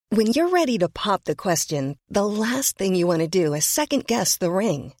When you're ready to pop the question, the last thing you want to do is second-guess the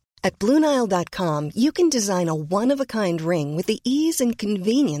ring. At BlueNile.com, you can design a one-of-a-kind ring with the ease and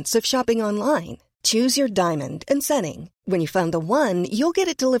convenience of shopping online. Choose your diamond and setting. When you find the one, you'll get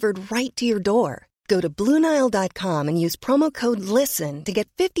it delivered right to your door. Go to BlueNile.com and use promo code LISTEN to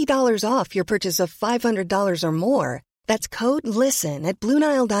get $50 off your purchase of $500 or more. That's code LISTEN at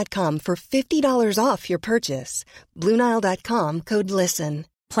BlueNile.com for $50 off your purchase. BlueNile.com, code LISTEN.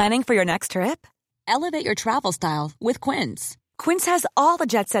 Planning for your next trip? Elevate your travel style with Quince. Quince has all the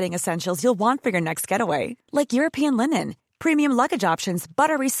jet-setting essentials you'll want for your next getaway, like European linen, premium luggage options,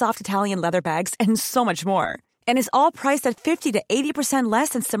 buttery soft Italian leather bags, and so much more. And is all priced at 50 to 80% less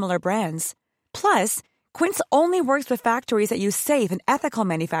than similar brands. Plus, Quince only works with factories that use safe and ethical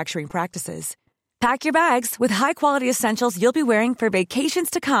manufacturing practices. Pack your bags with high-quality essentials you'll be wearing for vacations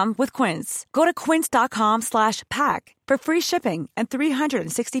to come with Quince. Go to quince.com/pack for free shipping and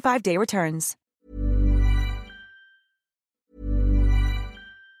 365-day returns.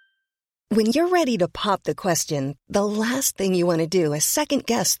 When you're ready to pop the question, the last thing you want to do is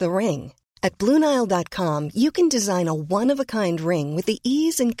second-guess the ring. At BlueNile.com, you can design a one-of-a-kind ring with the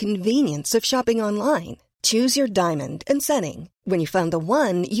ease and convenience of shopping online. Choose your diamond and setting. When you find the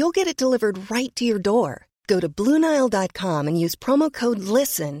one, you'll get it delivered right to your door. Go to BlueNile.com and use promo code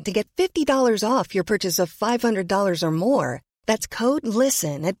LISTEN to get $50 off your purchase of $500 or more. That's code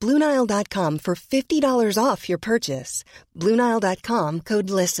LISTEN at BlueNile.com for $50 off your purchase. BlueNile.com, code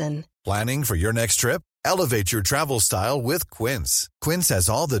LISTEN. Planning for your next trip? Elevate your travel style with Quince. Quince has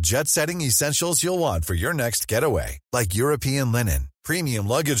all the jet-setting essentials you'll want for your next getaway, like European linen, premium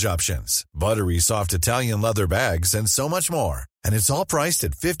luggage options, buttery soft Italian leather bags, and so much more. And it's all priced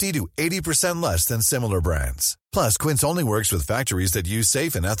at 50 to 80% less than similar brands. Plus, Quince only works with factories that use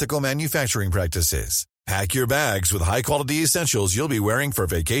safe and ethical manufacturing practices. Pack your bags with high-quality essentials you'll be wearing for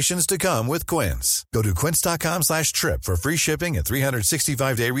vacations to come with Quince. Go to quince.com/trip for free shipping and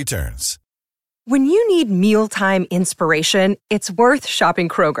 365-day returns. When you need mealtime inspiration, it's worth shopping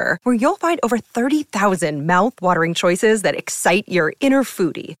Kroger, where you'll find over 30,000 mouth-watering choices that excite your inner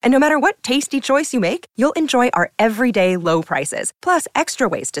foodie. And no matter what tasty choice you make, you'll enjoy our everyday low prices, plus extra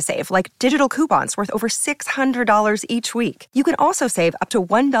ways to save, like digital coupons worth over $600 each week. You can also save up to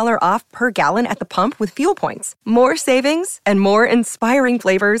 $1 off per gallon at the pump with fuel points. More savings and more inspiring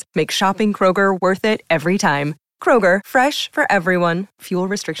flavors make shopping Kroger worth it every time. Kroger, fresh for everyone. Fuel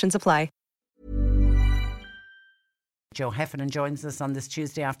restrictions apply. Joe Heffernan joins us on this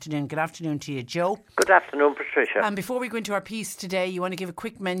Tuesday afternoon. Good afternoon to you, Joe. Good afternoon, Patricia. And before we go into our piece today, you want to give a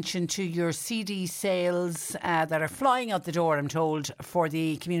quick mention to your CD sales that are flying out the door, I'm told, for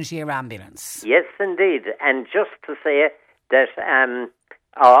the Community Air Ambulance. Yes, indeed. And just to say that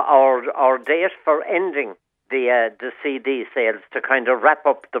our date for ending the CD sales, to kind of wrap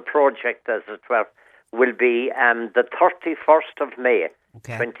up the project, as it were, will be the 31st of May,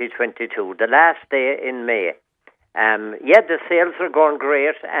 2022, the last day in May. The sales are going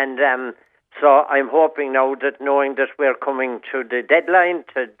great, and so I'm hoping now that, knowing that we're coming to the deadline,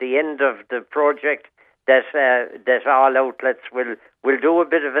 to the end of the project, that all outlets will do a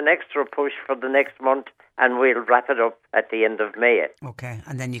bit of an extra push for the next month, and we'll wrap it up at the end of May. Okay,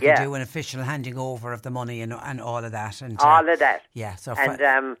 and then you can do an official handing over of the money and all of that. And all of that. Yeah. So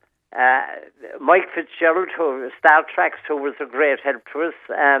Mike Fitzgerald, Star Tracks, who was a great help to us,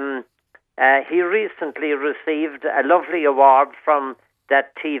 he recently received a lovely award from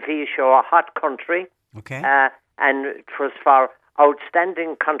that TV show Hot Country. Okay. And it was for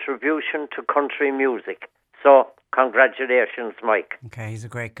outstanding contribution to country music. So, congratulations, Mike. Okay, he's a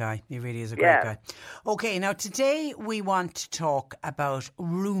great guy. He really is a great guy. Okay, now today we want to talk about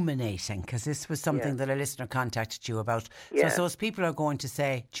ruminating, because this was something that a listener contacted you about. So I suppose people are going to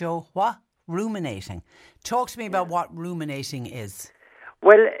say, Joe, what? Ruminating. Talk to me about what ruminating is.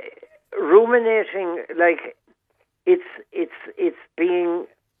 Well, ruminating, like, it's being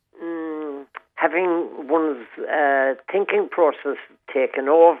having one's thinking process taken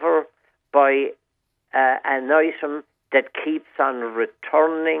over by an item that keeps on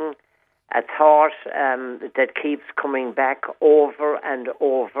returning, a thought that keeps coming back over and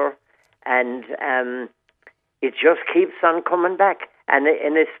over, and it just keeps on coming back, and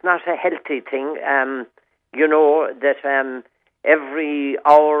it's not a healthy thing. You know that every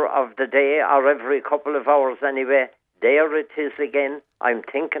hour of the day, or every couple of hours anyway, there it is again. I'm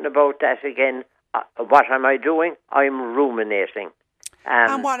thinking about that again. What am I doing? I'm ruminating.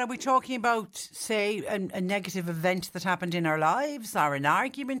 And what are we talking about? Say a negative event that happened in our lives, or an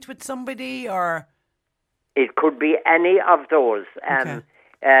argument with somebody, or it could be any of those.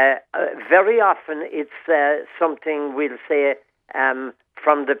 Very often it's something we'll say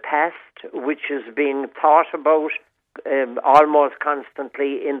from the past, which is being thought about almost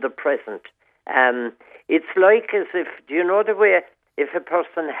constantly in the present. It's like as if, do you know the way if a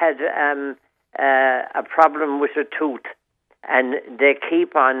person had a problem with a tooth and they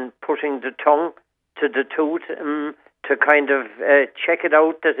keep on putting the tongue to the tooth to kind of check it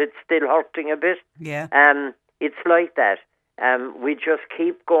out that it's still hurting a bit? Yeah. It's like that. We just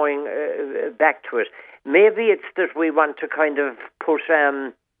keep going back to it. Maybe it's that we want to kind of put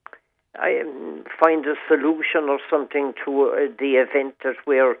find a solution or something to the event that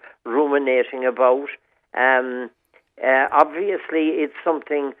we're ruminating about. Obviously, it's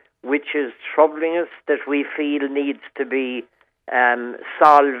something which is troubling us that we feel needs to be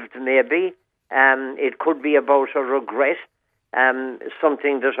solved, maybe. It could be about a regret,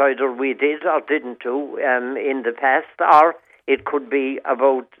 something that either we did or didn't do in the past, or it could be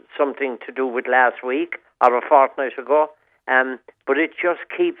about something to do with last week or a fortnight ago. But it just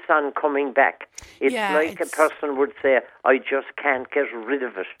keeps on coming back. It's like a person would say, I just can't get rid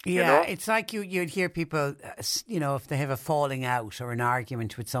of it. Yeah, you know? It's like you'd hear people, if they have a falling out or an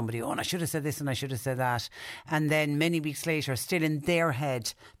argument with somebody, and I should have said this and I should have said that. And then many weeks later, still in their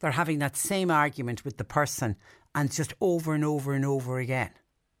head, they're having that same argument with the person and it's just over and over and over again.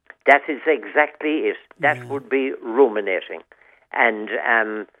 That is exactly it. That would be ruminating. And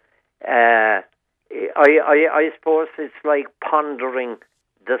I suppose it's like pondering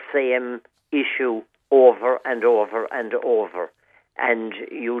the same issue over and over and over. And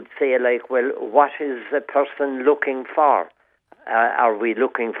you'd say, like, well, what is a person looking for? Are we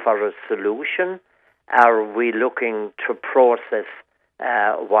looking for a solution? Are we looking to process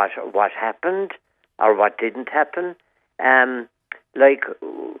what happened or what didn't happen?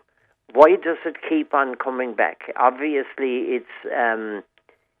 Why does it keep on coming back? Obviously,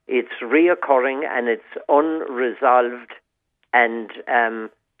 it's reoccurring and it's unresolved, and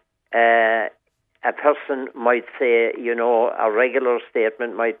a person might say, a regular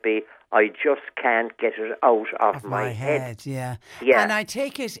statement might be, I just can't get it out of my head. Yeah. And I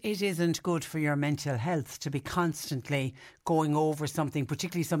take it isn't good for your mental health to be constantly going over something,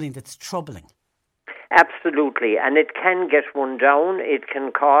 particularly something that's troubling. Absolutely, and it can get one down. It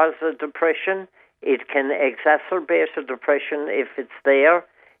can cause a depression. It can exacerbate a depression if it's there.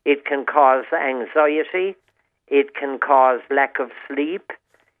 It can cause anxiety. It can cause lack of sleep.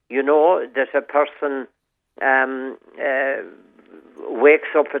 That a person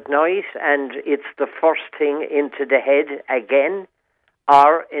wakes up at night and it's the first thing into the head again,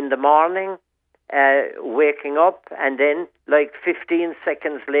 or in the morning, waking up and then 15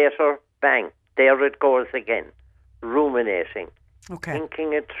 seconds later, bang, there it goes again, ruminating,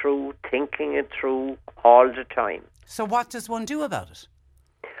 thinking it through all the time. So what does one do about it?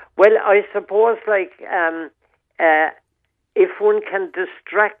 Well, I suppose, if one can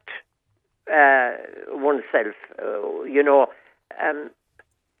distract oneself,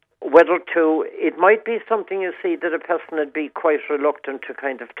 whether to, it might be something, you see, that a person would be quite reluctant to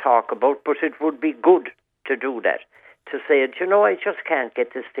kind of talk about, but it would be good to do that, to say, I just can't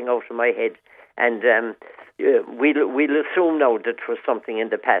get this thing out of my head. And we'll assume now that it was something in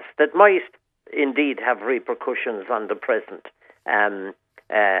the past that might indeed have repercussions on the present.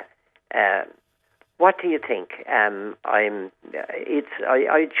 What do you think? I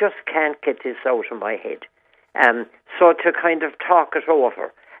just can't get this out of my head. So to kind of talk it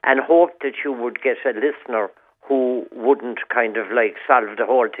over and hope that you would get a listener who wouldn't kind of solve the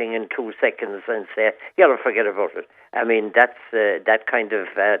whole thing in 2 seconds and say, forget about it. I mean, that's that kind of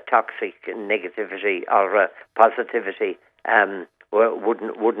toxic negativity or positivity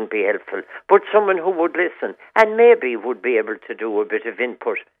wouldn't be helpful. But someone who would listen and maybe would be able to do a bit of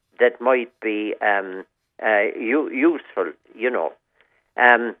input that might be useful,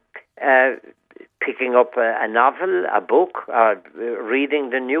 picking up a novel, a book, reading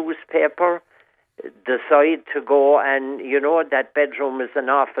the newspaper, decide to go and, that bedroom is an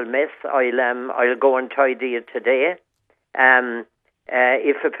awful mess, I'll go and tidy it today.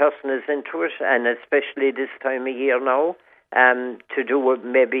 If a person is into it, and especially this time of year now, to do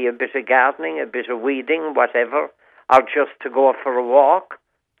maybe a bit of gardening, a bit of weeding, whatever, or just to go for a walk,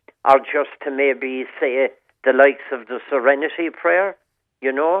 or just to maybe say the likes of the Serenity Prayer,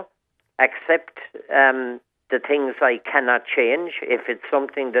 accept the things I cannot change. If it's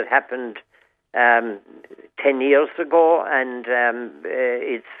something that happened 10 years ago and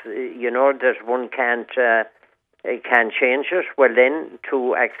it's, that one can't change it, well then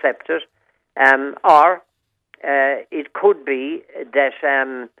to accept it. Or it could be that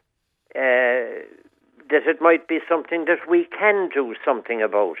that it might be something that we can do something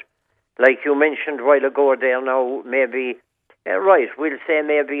about. Like you mentioned a while ago there now, maybe right, we'll say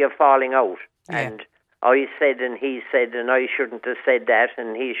maybe a falling out. Yeah. And I said and he said and I shouldn't have said that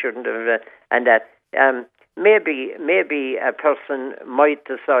and he shouldn't have, and that. Maybe a person might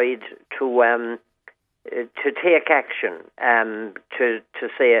decide to take action, to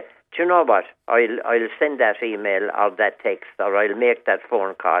say, do you know what, I'll send that email or that text or I'll make that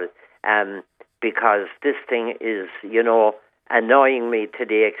phone call, because this thing is, annoying me to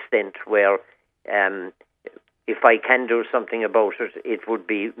the extent where if I can do something about it, it would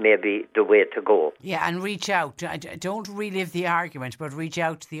be maybe the way to go. Yeah, and reach out. Don't relive the argument, but reach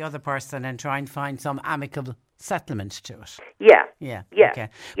out to the other person and try and find some amicable settlement to it. Yeah. Okay.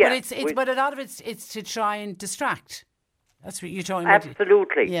 Yeah. But a lot of it's to try and distract. That's what you're talking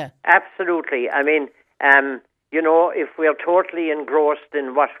Absolutely. about. Yeah. Absolutely. I mean, if we're totally engrossed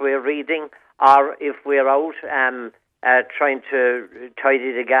in what we're reading, or if we're out trying to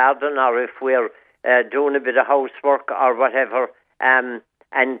tidy the garden, or if we're doing a bit of housework or whatever, and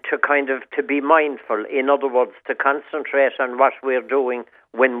to be mindful. In other words, to concentrate on what we're doing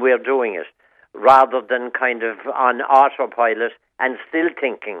when we're doing it, rather than kind of on autopilot and still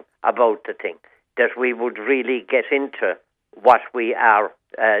thinking about the thing, that we would really get into what we are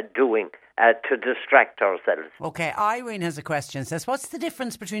doing to distract ourselves. Okay, Irene has a question. Says, what's the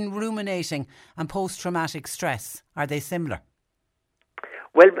difference between ruminating and post-traumatic stress? Are they similar?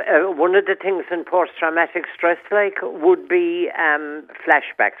 Well, one of the things in post-traumatic stress, would be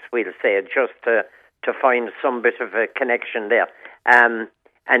flashbacks, we'll say, just to find some bit of a connection there.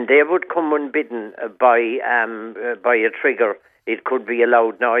 And they would come unbidden by a trigger. It could be a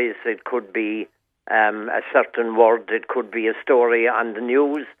loud noise, it could be a certain word, it could be a story on the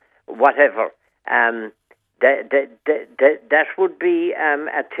news, whatever. That would be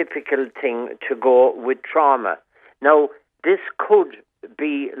a typical thing to go with trauma. Now, this could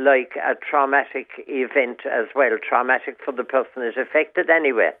be like a traumatic event as well, traumatic for the person is affected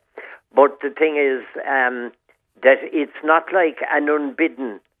anyway. But the thing is that it's not like an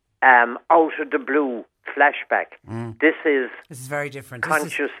unbidden, out of the blue flashback. This is very different.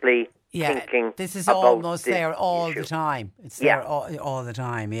 Consciously thinking. This is about almost this there all issue. the time. It's there all the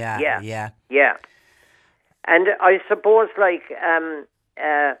time. Yeah. And I suppose,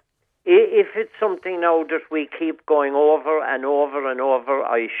 if it's something now that we keep going over and over and over,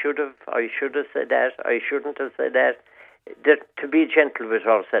 I should have said that, I shouldn't have said that, to be gentle with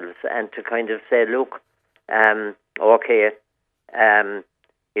ourselves and to kind of say, look, okay,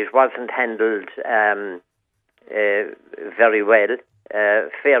 it wasn't handled very well,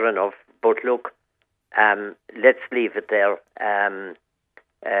 fair enough, but look, let's leave it there.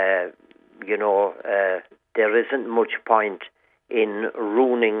 There isn't much point in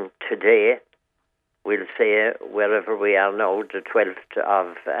ruining today. We'll say wherever we are now, the 12th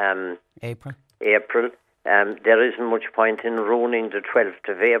of April. There isn't much point in ruining the 12th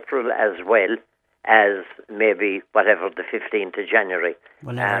of April as well as maybe whatever the 15th of January.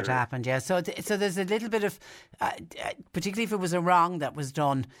 Whenever it happened, yeah. So there's a little bit of, particularly if it was a wrong that was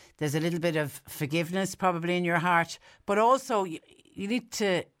done, there's a little bit of forgiveness probably in your heart, but also you need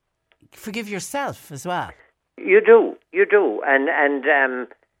to forgive yourself as well. You do, and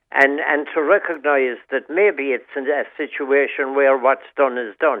to recognise that maybe it's a situation where what's done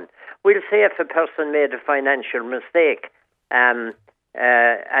is done. We'll say if a person made a financial mistake, and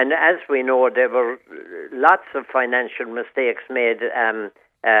as we know, there were lots of financial mistakes made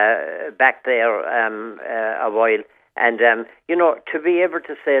back there a while, and to be able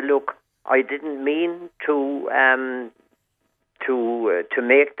to say, look, I didn't mean to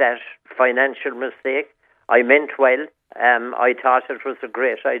make that financial mistake. I meant well. I thought it was a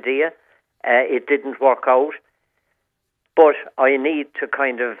great idea. It didn't work out. But I need to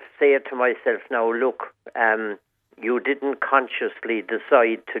kind of say to myself now, look, you didn't consciously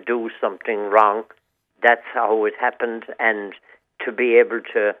decide to do something wrong. That's how it happened. And to be able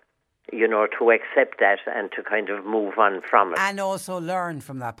to, to accept that and to kind of move on from it. And also learn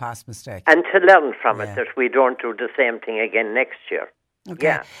from that past mistake. And to learn from it, that we don't do the same thing again next year. Okay.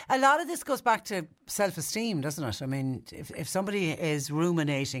 Yeah. A lot of this goes back to self-esteem, doesn't it? I mean, if somebody is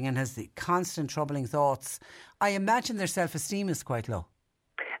ruminating and has the constant troubling thoughts, I imagine their self-esteem is quite low.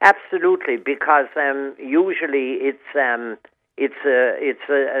 Absolutely, because usually it's a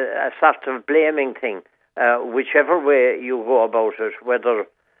sort of blaming thing, whichever way you go about it, whether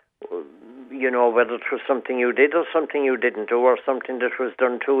it was something you did or something you didn't do or something that was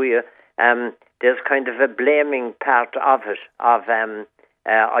done to you. There's kind of a blaming part of it,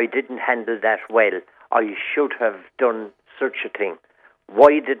 I didn't handle that well. I should have done such a thing.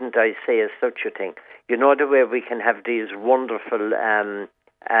 Why didn't I say such a thing? You know the way we can have these wonderful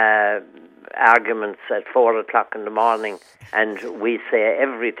arguments at 4 o'clock in the morning, and we say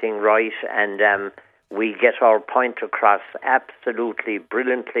everything right, and we get our point across absolutely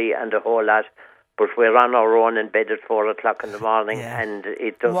brilliantly and a whole lot, but we're on our own in bed at 4 o'clock in the morning, and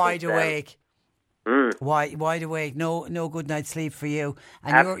it doesn't... Wide awake. Wide awake, no good night's sleep for you,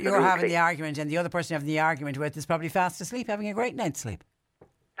 and you're having the argument, and the other person you're having the argument with is probably fast asleep, having a great night's sleep.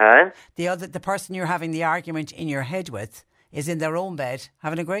 Huh? The person you're having the argument in your head with is in their own bed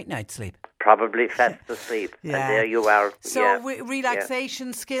having a great night's sleep. Probably fast asleep. And there you are. So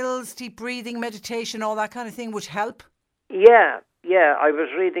relaxation skills, deep breathing, meditation, all that kind of thing would help? Yeah. I was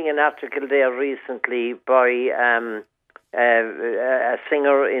reading an article there recently by a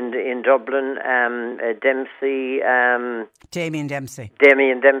singer in Dublin, Damien Dempsey.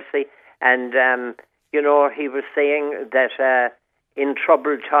 And, he was saying that in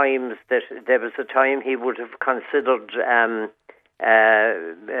troubled times, that there was a time he would have considered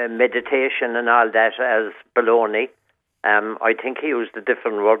meditation and all that as baloney. I think he used a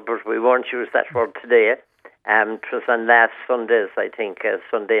different word, but we won't use that word today. It was on last Sunday's, I think,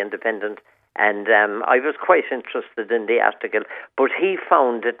 Sunday Independent, and I was quite interested in the article. But he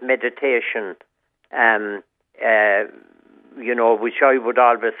found that meditation, which I would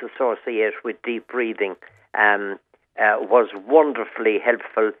always associate with deep breathing, was wonderfully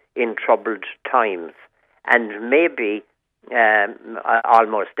helpful in troubled times. And maybe,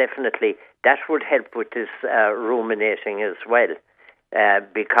 almost definitely, that would help with this ruminating as well.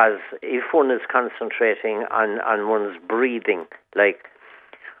 Because if one is concentrating on one's breathing, like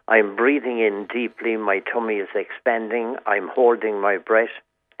I'm breathing in deeply, my tummy is expanding, I'm holding my breath,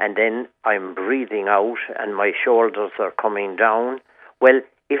 and then I'm breathing out and my shoulders are coming down. Well,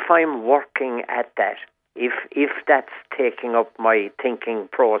 if I'm working at that, if that's taking up my thinking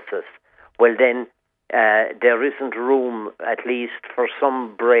process, well then there isn't room, at least for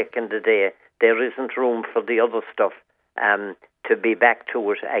some break in the day, there isn't room for the other stuff to be back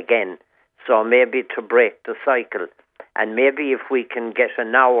to it again. So maybe to break the cycle. And maybe if we can get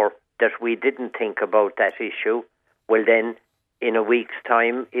an hour that we didn't think about that issue, well then in a week's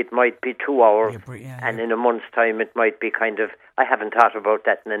time it might be 2 hours, and in a month's time it might be kind of, I haven't thought about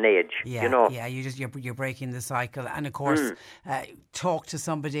that in an age. Yeah, you're breaking the cycle. And of course, talk to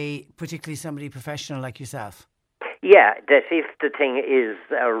somebody, particularly somebody professional like yourself. Yeah, that if the thing is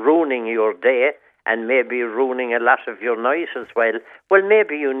ruining your day, and maybe ruining a lot of your night as well, well,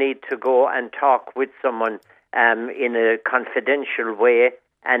 maybe you need to go and talk with someone in a confidential way,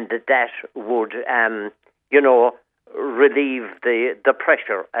 and that would, relieve the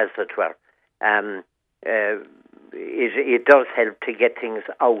pressure, as it were. It does help to get things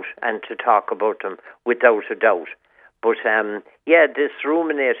out and to talk about them without a doubt. But, this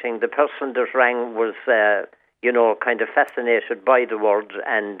ruminating, the person that rang was, kind of fascinated by the word,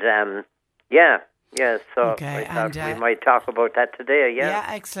 and, so I thought we might talk about that today, Yeah,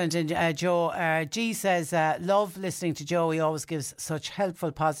 excellent. And Joe, G says, love listening to Joe. He always gives such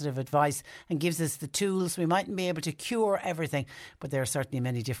helpful, positive advice and gives us the tools. We mightn't be able to cure everything, but there are certainly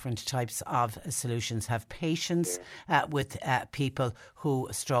many different types of solutions. Have patience with people who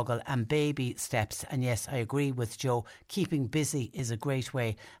struggle, and baby steps. And yes, I agree with Joe. Keeping busy is a great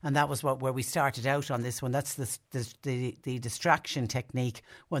way. And that was where we started out on this one. That's the distraction technique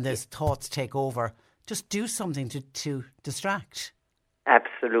when those thoughts take over. Just do something to distract.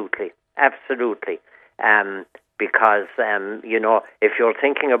 Absolutely. Because, if you're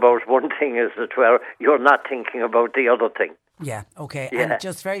thinking about one thing, as it were, you're not thinking about the other thing. Yeah, okay. Yeah. And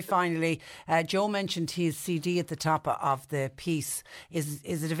just very finally, Joe mentioned his CD at the top of the piece. Is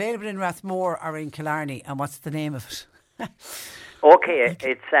it available in Rathmore or in Killarney? And what's the name of it? Okay,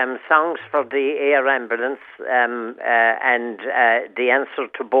 it's Songs for the Air Ambulance, and the answer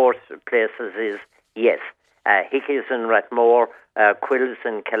to both places is yes. Hickey's in Rathmore, Quills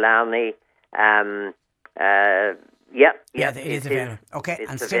in Killarney. It is available. Okay,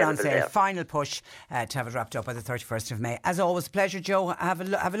 and still on sale. There. Final push to have it wrapped up by the 31st of May. As always, pleasure, Joe. Have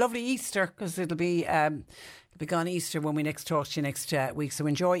a lovely Easter, because it'll be gone Easter when we next talk to you next week. So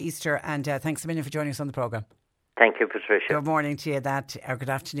enjoy Easter, and thanks a million for joining us on the programme. Thank you, Patricia. Good morning to you. Good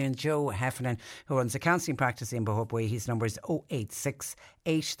afternoon. Joe Heffernan, who runs a counselling practice in Bohubway. His number is 086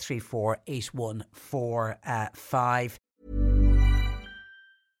 834 8145.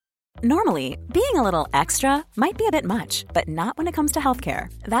 Normally, being a little extra might be a bit much, but not when it comes to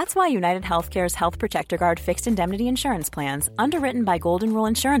healthcare. That's why United Healthcare's Health Protector Guard fixed indemnity insurance plans, underwritten by Golden Rule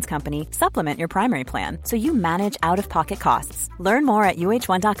Insurance Company, supplement your primary plan so you manage out-of-pocket costs. Learn more at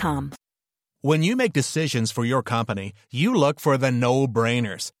UH1.com. When you make decisions for your company, you look for the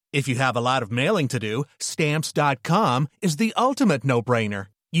no-brainers. If you have a lot of mailing to do, Stamps.com is the ultimate no-brainer.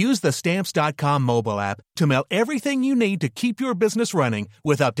 Use the Stamps.com mobile app to mail everything you need to keep your business running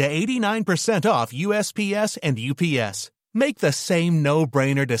with up to 89% off USPS and UPS. Make the same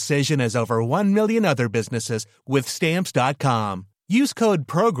no-brainer decision as over 1 million other businesses with Stamps.com. Use code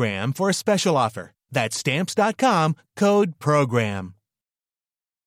PROGRAM for a special offer. That's Stamps.com, code PROGRAM.